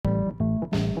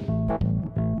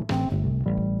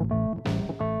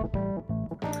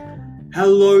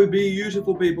Hello,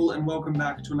 beautiful people, and welcome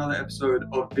back to another episode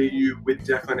of BU with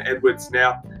Declan Edwards.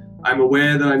 Now, I'm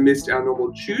aware that I missed our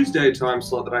normal Tuesday time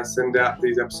slot that I send out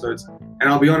these episodes, and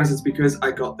I'll be honest, it's because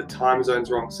I got the time zones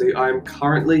wrong. See, I am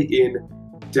currently in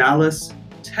Dallas,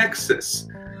 Texas,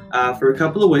 for a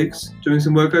couple of weeks, doing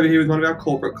some work over here with one of our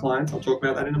corporate clients. I'll talk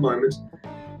about that in a moment.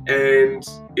 And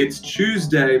it's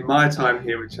Tuesday, my time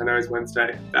here, which I know is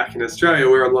Wednesday back in Australia,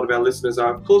 where a lot of our listeners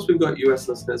are. Of course, we've got US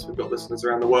listeners, we've got listeners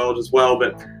around the world as well,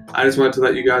 but I just wanted to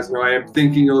let you guys know I am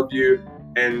thinking of you,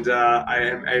 and I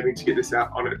am aiming to get this out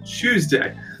on a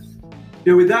Tuesday.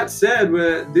 With that said,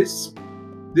 this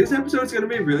episode is going to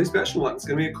be a really special one. It's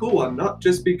going to be a cool one, not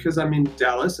just because I'm in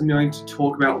Dallas. I'm going to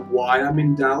talk about why I'm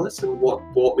in Dallas and what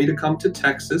brought me to come to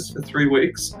Texas for 3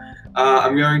 weeks.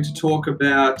 I'm going to talk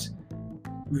about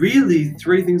really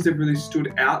 3 things that really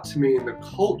stood out to me in the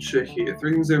culture here,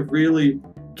 3 things that have really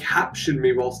captured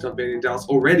me whilst I've been in Dallas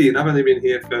already, and I've only been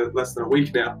here for less than a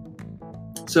week now.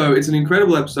 So it's an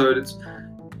incredible episode.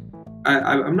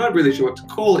 I'm not really sure what to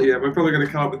call it yet. We're probably going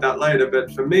to come up with that later, but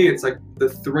for me, it's like the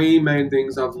 3 main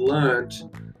things I've learned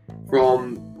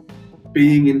from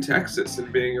being in Texas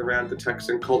and being around the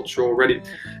Texan culture already.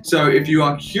 So if you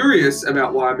are curious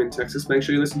about why I'm in Texas, make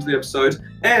sure you listen to the episode.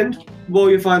 And while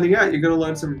you're finding out, you're going to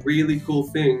learn some really cool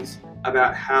things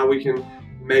about how we can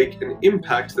make an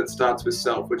impact that starts with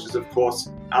self, which is, of course,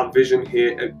 our vision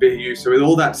here at BU. So with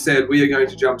all that said, we are going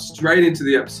to jump straight into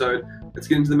the episode. Let's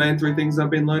get into the main 3 things I've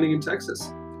been learning in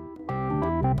Texas.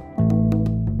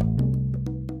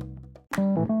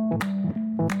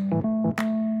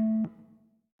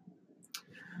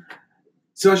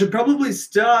 So I should probably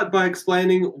start by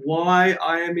explaining why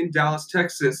I am in Dallas,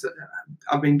 Texas.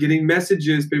 I've been getting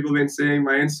messages, people have been seeing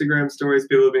my Instagram stories,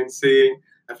 people have been seeing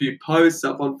a few posts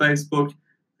up on Facebook.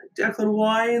 Declan,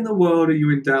 why in the world are you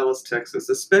in Dallas, Texas,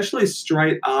 especially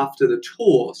straight after the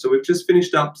tour? So we've just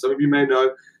finished up, some of you may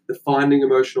know, the Finding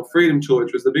Emotional Freedom Tour,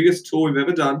 which was the biggest tour we've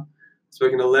ever done.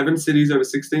 Spoke in 11 cities over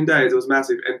 16 days. It was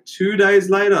massive. And 2 days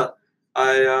later,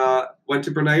 I went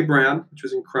to Brene Brown, which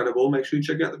was incredible. Make sure you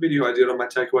check out the video I did on my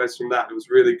takeaways from that. It was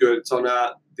really good. It's on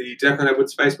the Declan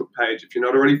Edwards Facebook page. If you're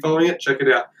not already following it, check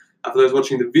it out. For those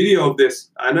watching the video of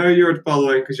this, I know you're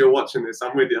following because you're watching this.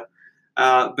 I'm with you.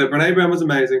 But Brene Brown was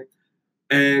amazing.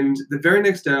 And the very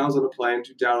next day, I was on a plane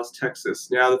to Dallas, Texas.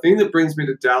 Now, the thing that brings me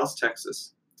to Dallas,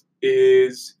 Texas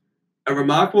is a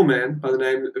remarkable man by the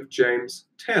name of James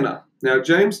Tanner. Now,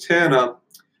 James Tanner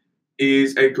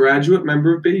is a graduate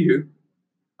member of BU.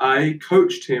 I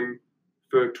coached him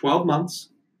for 12 months,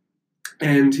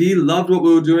 and he loved what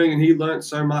we were doing, and he learned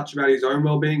so much about his own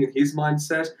well-being and his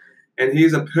mindset, and he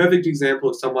is a perfect example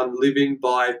of someone living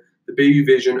by the BU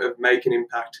vision of make an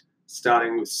impact,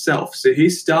 starting with self. So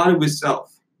he started with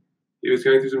self. He was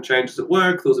going through some changes at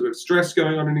work, there was a bit of stress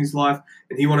going on in his life,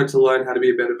 and he wanted to learn how to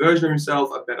be a better version of himself,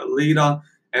 a better leader,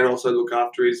 and also look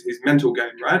after his mental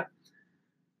game, right?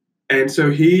 And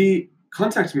so he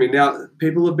contacted me. Now,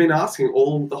 people have been asking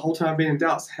the whole time I've been in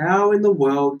Dallas, how in the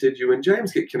world did you and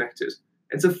James get connected?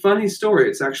 It's a funny story.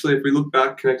 It's actually, if we look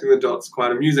back, connecting the dots,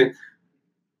 quite amusing.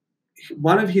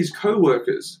 One of his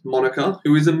co-workers, Monica,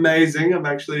 who is amazing. I'm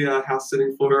actually house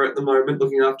sitting for her at the moment,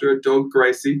 looking after her dog,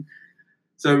 Gracie.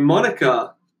 So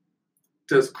Monica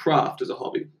does craft as a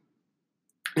hobby.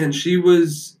 And she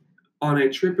was on a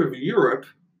trip of Europe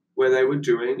where they were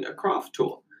doing a craft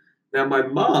tour. Now, my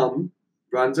mom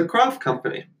runs a craft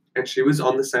company, and she was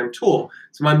on the same tour.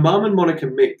 So my mom and Monica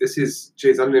meet. This is,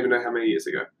 I don't even know how many years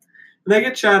ago. And they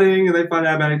get chatting, and they find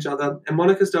out about each other. And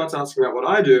Monica starts asking about what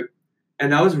I do.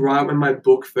 And that was right when my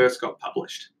book first got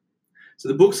published. So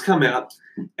the book's come out,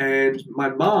 and my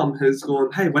mom has gone,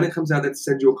 hey, when it comes out, let's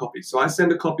send you a copy. So I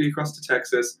send a copy across to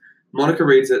Texas. Monica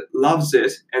reads it, loves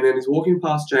it, and then is walking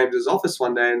past James's office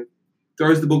one day and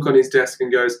throws the book on his desk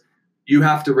and goes, you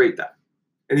have to read that.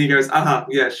 And he goes,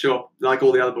 yeah, sure. Like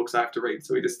all the other books I have to read.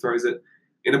 So he just throws it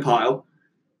in a pile.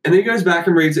 And then he goes back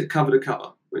and reads it cover to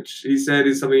cover, which he said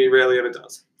is something he rarely ever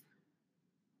does.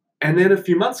 And then a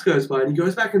few months goes by, and he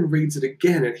goes back and reads it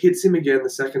again. It hits him again the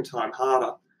second time,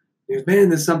 harder. He goes, man,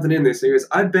 there's something in this. And he goes,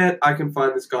 I bet I can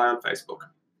find this guy on Facebook.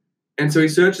 And so he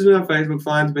searches me on Facebook,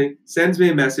 finds me, sends me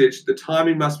a message. The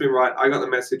timing must be right. I got the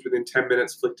message within 10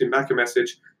 minutes, flicked him back a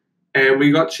message. And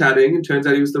we got chatting, and turns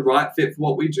out he was the right fit for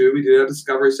what we do. We did our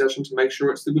discovery session to make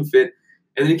sure it's the good fit.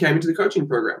 And then he came into the coaching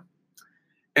program.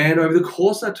 And over the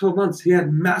course of that 12 months, he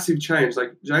had massive change.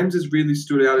 Like, James has really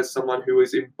stood out as someone who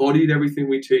has embodied everything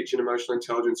we teach in emotional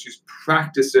intelligence, who's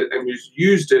practiced it and who's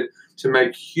used it to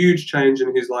make huge change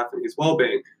in his life and his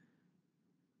well-being.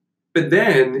 But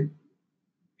then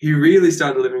he really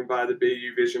started living by the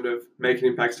BU vision of making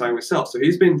impact, starting with self. So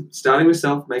he's been starting with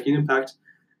self, making impact,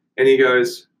 And he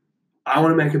goes, I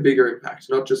want to make a bigger impact,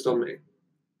 not just on me.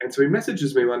 And so he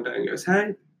messages me one day and goes,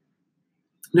 hey,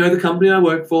 the company I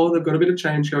work for, they've got a bit of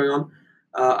change going on.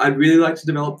 I'd really like to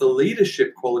develop the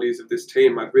leadership qualities of this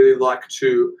team. I'd really like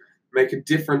to make a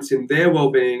difference in their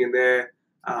well-being and their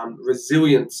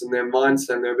resilience and their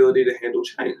mindset and their ability to handle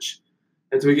change.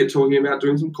 And so we get talking about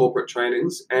doing some corporate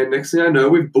trainings. And next thing I know,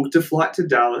 we've booked a flight to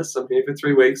Dallas. I'm here for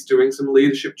 3 weeks doing some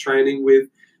leadership training with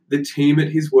the team at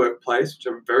his workplace, which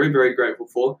I'm very, very grateful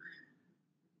for.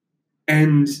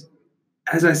 And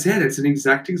as I said, it's an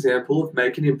exact example of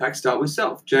make an impact, start with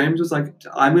self. James was like,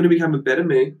 I'm going to become a better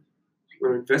me. I'm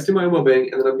going to invest in my own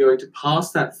well-being, and then I'm going to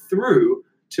pass that through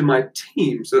to my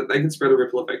team so that they can spread a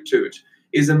ripple effect too, which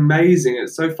is amazing.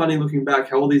 It's so funny looking back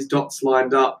how all these dots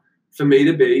lined up for me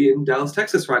to be in Dallas,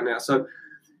 Texas right now. So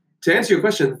to answer your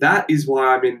question, that is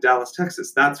why I'm in Dallas,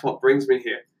 Texas. That's what brings me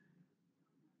here.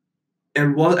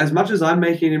 And as much as I'm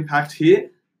making an impact here,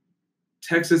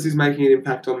 Texas is making an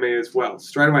impact on me as well.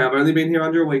 Straight away, I've only been here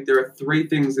under a week. There are 3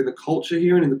 things in the culture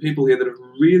here and in the people here that have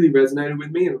really resonated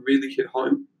with me and really hit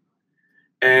home.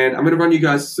 And I'm going to run you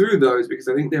guys through those because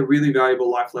I think they're really valuable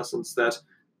life lessons that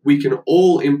we can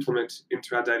all implement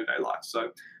into our day-to-day life. So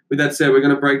with that said, we're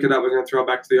going to break it up. We're going to throw it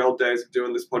back to the old days of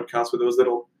doing this podcast with those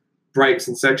little breaks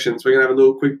and sections. We're going to have a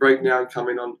little quick break now and come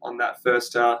in on that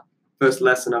first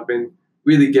lesson I've been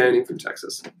really gaining from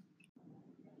Texas.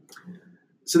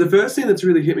 So the first thing that's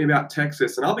really hit me about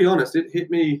Texas, and I'll be honest, it hit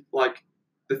me like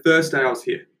the first day I was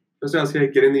here. First day I was here,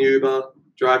 get in the Uber,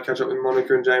 drive, catch up with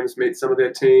Monica and James, meet some of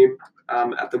their team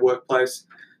at the workplace.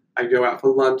 I go out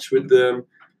for lunch with them.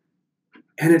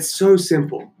 And it's so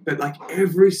simple. But like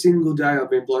every single day I've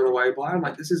been blown away by it. I'm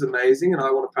like, this is amazing, and I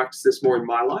want to practice this more in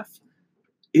my life.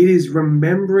 It is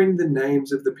remembering the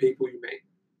names of the people you meet.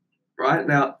 Right?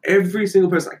 Now, every single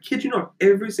person, I kid you not,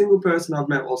 every single person I've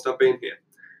met whilst I've been here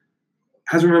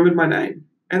has remembered my name.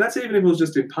 And that's even if it was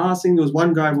just in passing. There was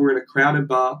one guy, we were in a crowded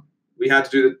bar. We had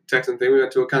to do the Texan thing. We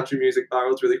went to a country music bar.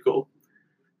 It was really cool.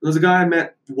 There was a guy I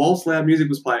met whilst loud music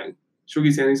was playing. Shook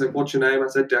his hand. He's like, what's your name? I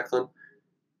said, Declan.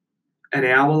 An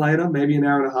hour later, maybe an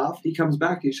hour and a half, he comes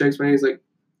back. He shakes my hand. He's like,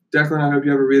 Declan, I hope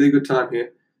you have a really good time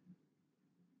here.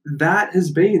 That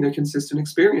has been a consistent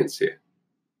experience here.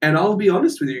 And I'll be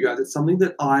honest with you guys, it's something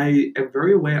that I am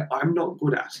very aware I'm not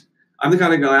good at. I'm the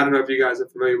kind of guy, I don't know if you guys are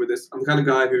familiar with this, I'm the kind of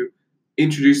guy who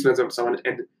introduces myself to someone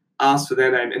and asks for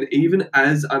their name. And even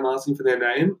as I'm asking for their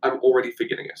name, I'm already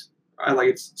forgetting it. Right? Like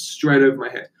it's straight over my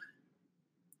head.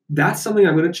 That's something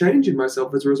I'm going to change in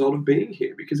myself as a result of being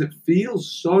here because it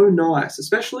feels so nice,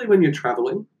 especially when you're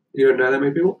traveling, you don't know that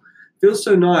many people. It feels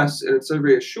so nice and it's so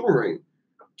reassuring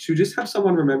to just have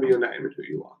someone remember your name and who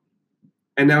you are.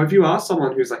 And now if you ask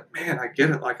someone who's like, man, I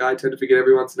get it, like I tend to forget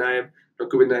everyone's name, not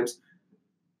good with names,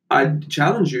 I'd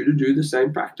challenge you to do the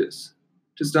same practice,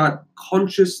 to start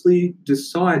consciously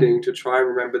deciding to try and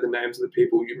remember the names of the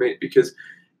people you meet because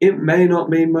it may not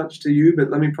mean much to you, but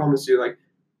let me promise you, like,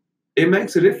 it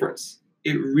makes a difference.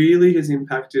 It really has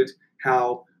impacted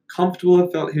how comfortable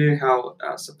I've felt here, how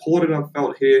supported I've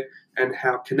felt here, and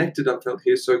how connected I've felt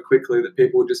here so quickly that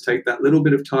people would just take that little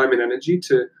bit of time and energy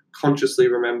to consciously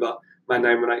remember my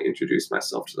name when I introduce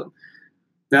myself to them.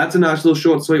 Now, that's a nice little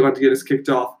short, sweet one to get us kicked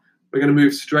off. We're going to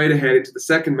move straight ahead into the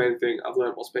second main thing I've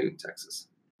learned whilst being in Texas.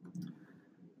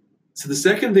 So the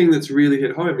second thing that's really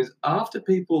hit home is after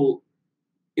people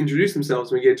introduce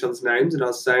themselves and we get each other's names, and I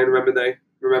was saying, remember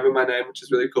my name, which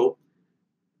is really cool.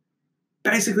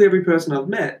 Basically, every person I've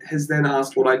met has then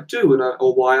asked what I do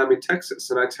or why I'm in Texas.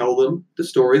 And I tell them the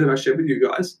story that I shared with you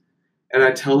guys. And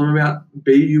I tell them about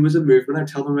BU as a movement. I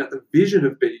tell them about the vision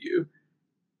of BU.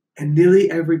 And nearly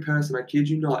every person, I kid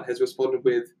you not, has responded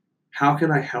with, how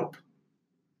can I help?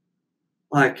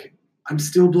 Like, I'm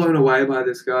still blown away by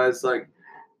this, guys. Like,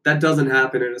 that doesn't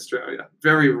happen in Australia.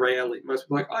 Very rarely. Most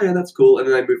people are like, oh yeah, that's cool. And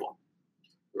then they move on,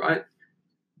 right?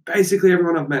 Basically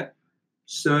everyone I've met,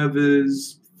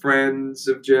 servers, friends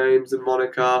of James and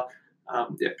Monica,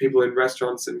 people in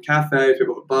restaurants and cafes,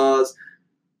 people at bars,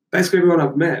 basically everyone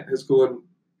I've met has gone,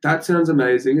 that sounds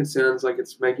amazing. It sounds like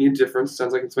it's making a difference. It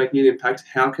sounds like it's making an impact.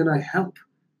 How can I help?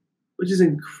 Which is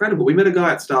incredible. We met a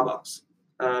guy at Starbucks.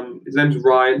 His name's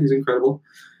Ryan. He's incredible.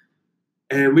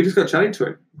 And we just got chatting to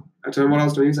him. I told him what I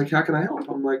was doing. He's like, how can I help?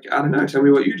 I'm like, I don't know. Tell me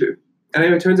what you do. And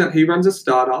anyway, it turns out he runs a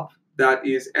startup that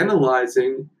is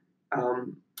analyzing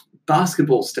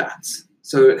basketball stats.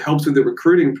 So it helps with the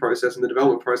recruiting process and the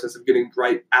development process of getting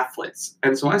great athletes.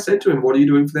 And so I said to him, what are you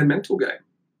doing for their mental game?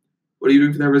 What are you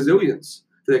doing for their resilience,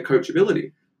 for their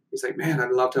coachability? He's like, man,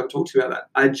 I'd love to have a talk to you about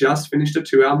that. I just finished a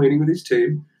 2-hour meeting with his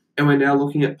team, and we're now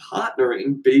looking at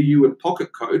partnering BU and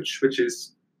Pocket Coach, which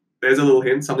is there's a little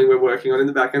hint, something we're working on in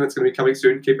the back end that's going to be coming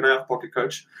soon. Keep an eye out for Pocket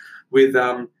Coach with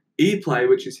ePlay,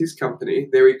 which is his company,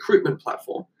 their recruitment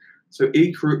platform. So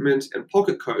eCruitment and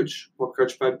Pocket Coach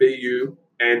by BU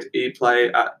and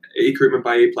ePlay, eCruitment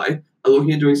by ePlay, are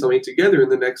looking at doing something together in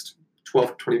the next 12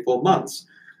 to 24 months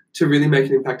to really make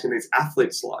an impact in these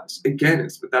athletes' lives. Again,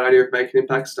 it's with that idea of making an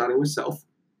impact starting with self.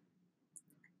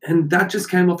 And that just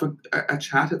came off a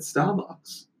chat at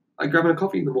Starbucks, like grabbing a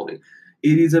coffee in the morning.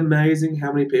 It is amazing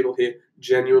how many people here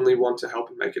genuinely want to help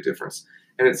and make a difference.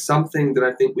 And it's something that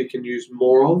I think we can use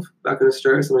more of back in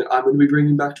Australia, something I'm going to be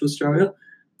bringing back to Australia,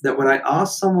 that when I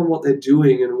ask someone what they're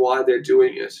doing and why they're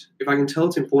doing it, if I can tell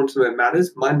it's important to them, it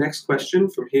matters. My next question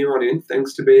from here on in,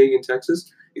 thanks to being in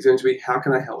Texas, is going to be, how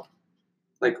can I help?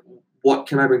 Like, what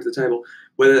can I bring to the table?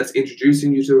 Whether that's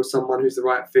introducing you to someone who's the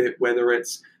right fit, whether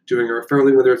it's doing a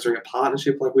referral, whether it's doing a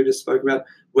partnership like we just spoke about,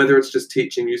 whether it's just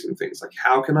teaching you some things. Like,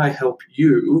 how can I help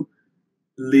you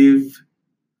live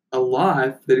a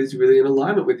life that is really in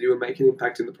alignment with you and make an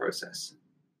impact in the process?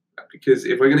 Because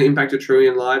if we're going to impact 1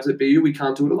 trillion lives at BU, we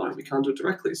can't do it alone. We can't do it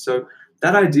directly. So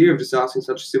that idea of just asking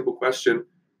such a simple question,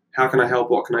 how can I help?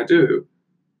 What can I do?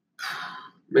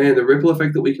 Man, the ripple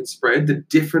effect that we can spread, the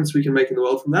difference we can make in the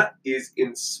world from that is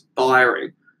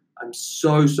inspiring. I'm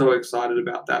so, so excited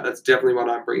about that. That's definitely what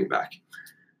I'm bringing back.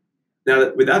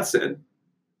 Now, with that said,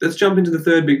 let's jump into the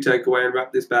third big takeaway and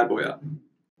wrap this bad boy up.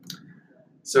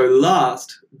 So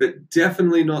last, but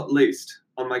definitely not least,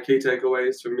 on my key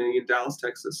takeaways from being in Dallas,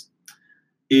 Texas,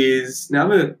 is, now I'm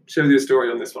going to share with you a story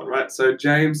on this one, right? So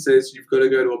James says, you've got to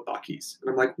go to a Buc-ee's. And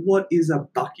I'm like, what is a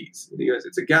Buc-ee's? And he goes,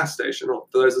 it's a gas station, or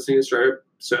for those listening in Australia,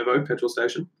 servo, petrol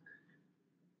station.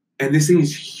 And this thing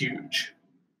is huge,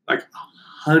 like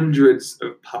hundreds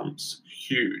of pumps,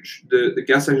 huge. The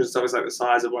gas station stuff is like the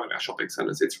size of one of our shopping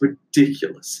centers. It's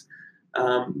ridiculous.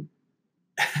 And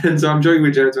so I'm joking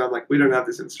with James, I'm like, we don't have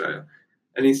this in Australia.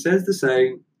 And he says the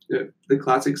saying, the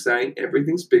classic saying,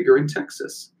 everything's bigger in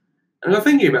Texas. And I'm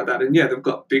thinking about that, and yeah, they've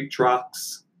got big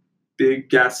trucks, big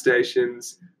gas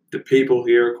stations. The people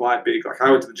here are quite big. Like,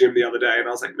 I went to the gym the other day, and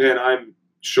I was like, man, I'm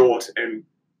short and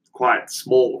quite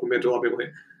small compared to a lot of people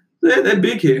here. They're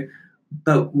big here.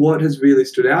 But what has really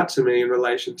stood out to me in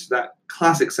relation to that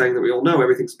classic saying that we all know,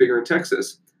 everything's bigger in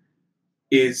Texas,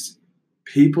 is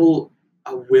people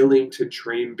are willing to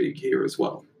dream big here as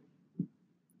well.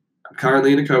 I'm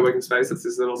currently in a co-working space. That's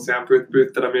this little soundproof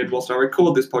booth that I'm in whilst I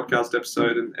record this podcast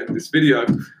episode and this video.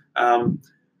 And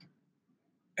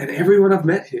everyone I've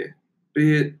met here,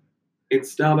 be it in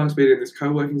Starbucks, be it in this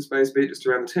co-working space, be it just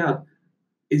around the town,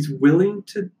 is willing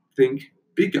to think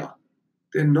bigger.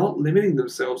 They're not limiting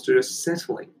themselves to just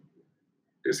settling.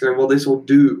 They're saying, well, this will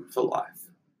do for life.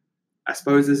 I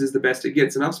suppose this is the best it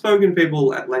gets. And I've spoken to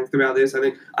people at length about this. I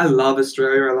think I love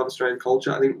Australia. I love Australian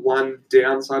culture. I think one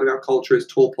downside of our culture is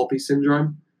tall poppy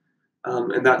syndrome.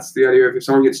 And that's the idea of if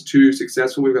someone gets too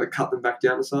successful, we've got to cut them back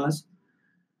down to size.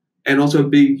 And also a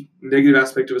big negative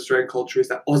aspect of Australian culture is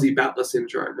that Aussie battler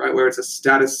syndrome, right? Where it's a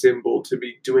status symbol to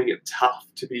be doing it tough,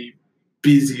 to be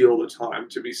busy all the time,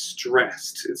 to be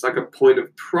stressed. It's like a point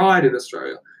of pride in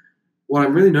Australia. What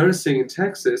I'm really noticing in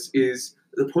Texas is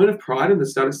the point of pride in the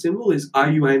status symbol is,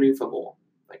 are you aiming for more?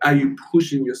 Like, are you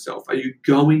pushing yourself? Are you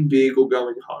going big or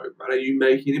going home? Right? Are you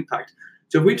making an impact?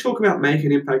 So if we talk about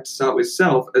making an impact to start with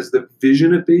self as the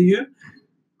vision at BU,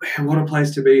 man, what a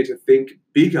place to be to think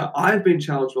bigger. I've been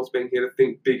challenged whilst being here to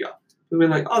think bigger. I've been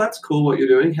like, oh, that's cool what you're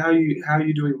doing. How are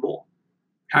you doing more?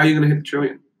 How are you going to hit the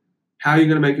trillion? How are you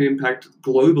going to make an impact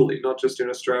globally, not just in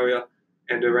Australia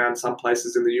and around some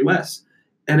places in the US?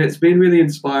 And it's been really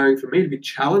inspiring for me to be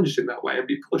challenged in that way and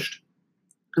be pushed.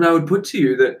 And I would put to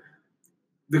you that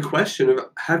the question of,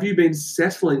 have you been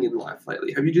settling in life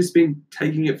lately? Have you just been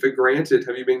taking it for granted?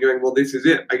 Have you been going, well, this is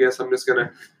it. I guess I'm just going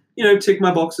to, tick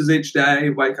my boxes each day,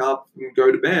 wake up and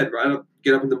go to bed, right? I'll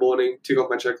get up in the morning, tick off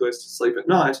my checklist, sleep at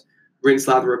night, rinse,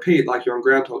 lather, repeat like you're on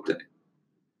Groundhog Day.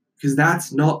 Because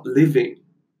that's not living.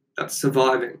 That's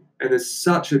surviving. And there's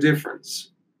such a difference.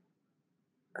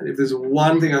 And if there's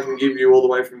one thing I can give you all the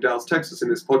way from Dallas, Texas in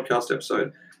this podcast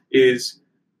episode is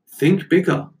think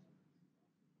bigger.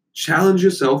 Challenge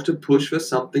yourself to push for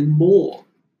something more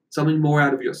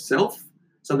out of yourself,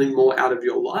 something more out of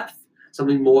your life,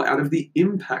 something more out of the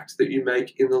impact that you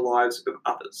make in the lives of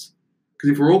others.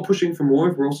 Because if we're all pushing for more,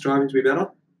 if we're all striving to be better,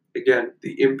 again,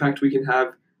 the impact we can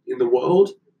have in the world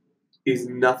is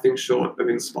nothing short of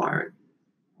inspiring.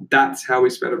 That's how we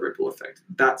spread a ripple effect.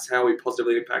 That's how we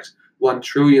positively impact 1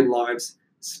 trillion lives,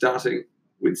 starting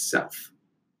with self.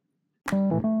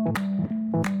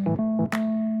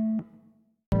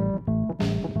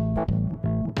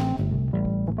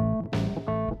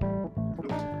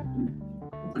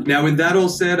 Now, with that all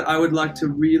said, I would like to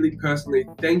really personally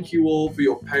thank you all for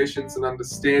your patience and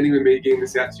understanding with me getting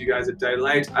this out to you guys a day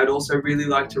late. I'd also really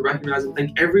like to recognize and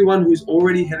thank everyone who's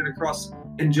already headed across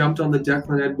and jumped on the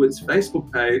Declan Edwards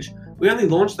Facebook page. We only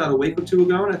launched that a week or two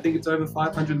ago, and I think it's over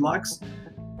 500 likes.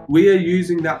 We are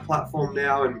using that platform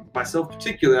now, and myself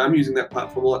particularly, I'm using that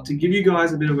platform a lot to give you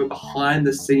guys a bit of a behind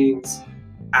the scenes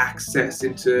access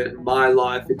into my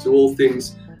life, into all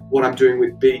things what I'm doing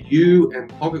with BU and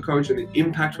Pocket Coach and the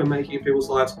impact we're making in people's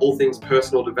lives, all things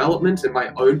personal development and my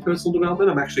own personal development.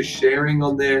 I'm actually sharing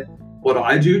on there what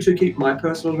I do to keep my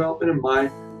personal development and my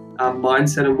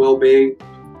mindset and well-being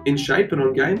in shape and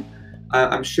on game.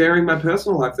 I'm sharing my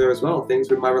personal life there as well, things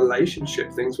with my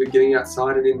relationship, things with getting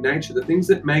outside and in nature, the things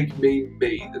that make me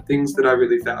me, the things that I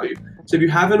really value. So if you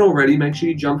haven't already, make sure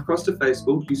you jump across to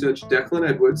Facebook, you search Declan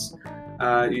Edwards,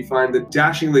 you find the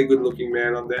dashingly good-looking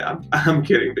man on there. I'm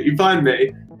kidding, but you find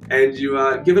me and you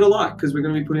give it a like, because we're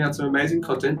going to be putting out some amazing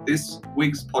content. This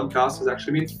week's podcast has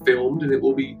actually been filmed,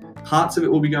 and parts of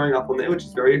it will be going up on there, which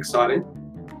is very exciting.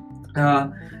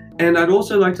 And I'd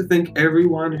also like to thank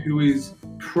everyone who is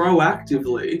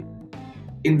proactively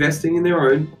investing in their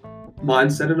own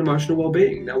mindset and emotional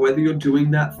well-being. Now, whether you're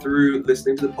doing that through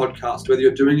listening to the podcast, whether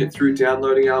you're doing it through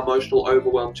downloading our emotional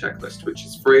overwhelm checklist, which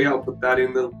is free, I'll put that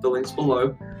in the links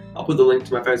below. I'll put the link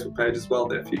to my Facebook page as well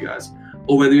there for you guys.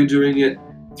 Or whether you're doing it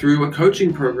through a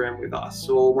coaching program with us,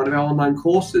 or one of our online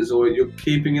courses, or you're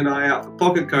keeping an eye out for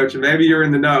Pocket Coach, and maybe you're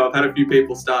in the know. I've had a few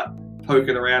people start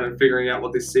poking around and figuring out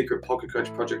what this secret Pocket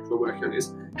Coach project we're working on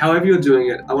is. However you're doing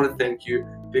it, I want to thank you,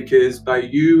 because by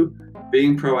you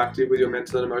being proactive with your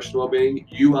mental and emotional well-being,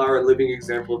 you are a living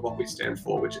example of what we stand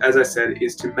for, which, as I said,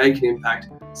 is to make an impact,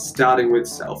 starting with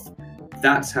self.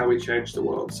 That's how we change the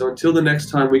world. So until the next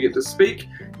time we get to speak,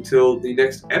 until the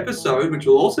next episode, which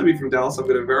will also be from Dallas, I've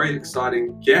got a very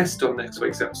exciting guest on next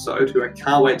week's episode who I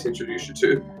can't wait to introduce you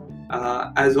to.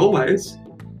 As always,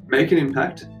 make an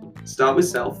impact, start with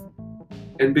self,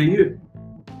 and be you.